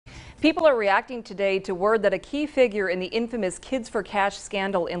People are reacting today to word that a key figure in the infamous Kids for Cash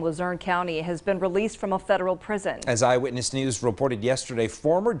scandal in Luzerne County has been released from a federal prison. As Eyewitness News reported yesterday,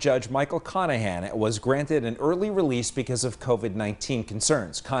 former Judge Michael Conahan was granted an early release because of COVID-19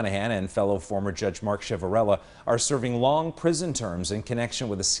 concerns. Conahan and fellow former Judge Mark Chiavarella are serving long prison terms in connection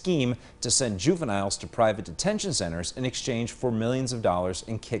with a scheme to send juveniles to private detention centers in exchange for millions of dollars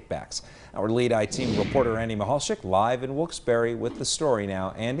in kickbacks. Our lead I-Team reporter Andy Mahalchik live in Wilkes-Barre with the story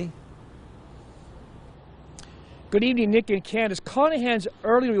now. Andy? Good evening, Nick and Candace. Conahan's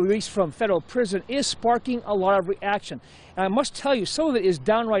early release from federal prison is sparking a lot of reaction. And I must tell you, some of it is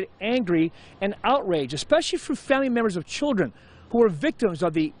downright angry and outrage, especially from family members of children who were victims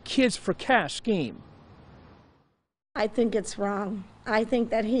of the Kids for Cash scheme. I think it's wrong. I think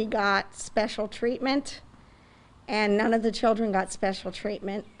that he got special treatment, and none of the children got special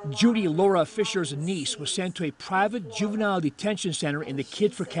treatment. Judy Laura Fisher's niece was sent to a private juvenile detention center in the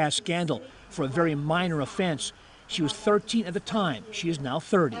Kids for Cash scandal for a very minor offense. She was 13 at the time. She is now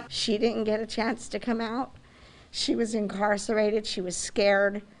 30. She didn't get a chance to come out. She was incarcerated. She was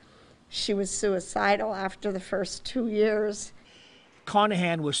scared. She was suicidal after the first 2 years.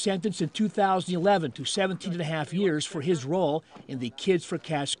 Conahan was sentenced in 2011 to 17.5 years for his role in the Kids for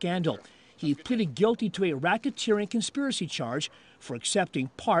Cash scandal. He pleaded guilty to a racketeering conspiracy charge for accepting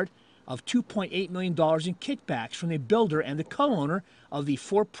part of $2.8 million in kickbacks from the builder and the co-owner of the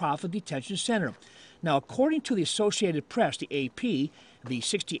for-profit detention center. Now, according to the Associated Press, the AP, the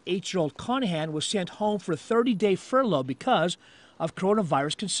 68-year-old Conahan was sent home for a 30-day furlough because of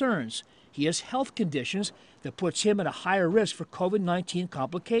coronavirus concerns. He has health conditions that puts him at a higher risk for COVID-19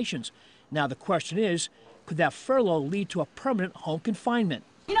 complications. Now, the question is, could that furlough lead to a permanent home confinement?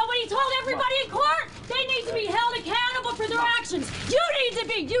 You know what he told everybody in court? They need to be held accountable for their actions. You need to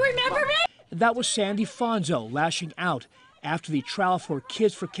be. Do you remember me? That was Sandy Fonzo lashing out after the trial for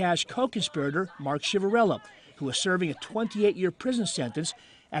Kids for Cash co-conspirator Mark Chiavarella, who was serving a 28-year prison sentence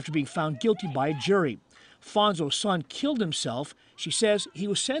after being found guilty by a jury. Fonzo's son killed himself. She says he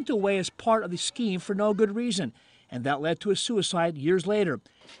was sent away as part of the scheme for no good reason, and that led to his suicide years later.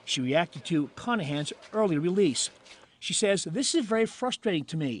 She reacted to Conahan's early release. She says, "This is very frustrating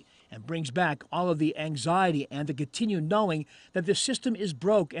to me and brings back all of the anxiety and the continued knowing that the system is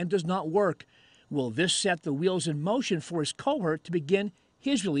broke and does not work. Will this set the wheels in motion for his cohort to begin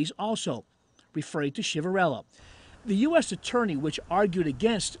his release also?" referring to Chiavarella. The U.S. attorney, which argued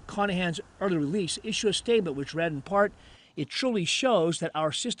against Conahan's early release, issued a statement which read in part, "It truly shows that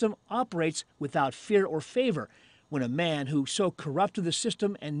our system operates without fear or favor when a man who so corrupted the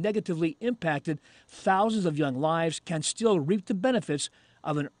system and negatively impacted thousands of young lives can still reap the benefits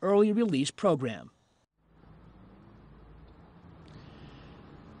of an early release program."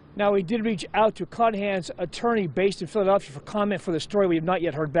 Now, we did reach out to Conahan's attorney based in Philadelphia for comment for the story. We have not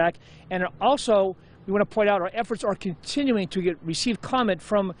yet heard back. And also, we want to point out our efforts are continuing to receive comment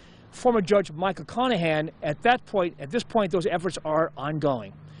from former Judge Michael Conahan. At this point, those efforts are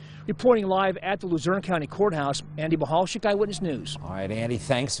ongoing. Reporting live at the Luzerne County Courthouse, Andy Mahalchik, Eyewitness News. All right, Andy,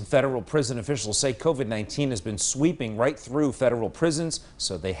 thanks. Federal prison officials say COVID-19 has been sweeping right through federal prisons,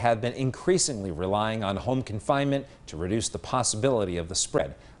 so they have been increasingly relying on home confinement to reduce the possibility of the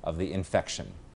spread of the infection.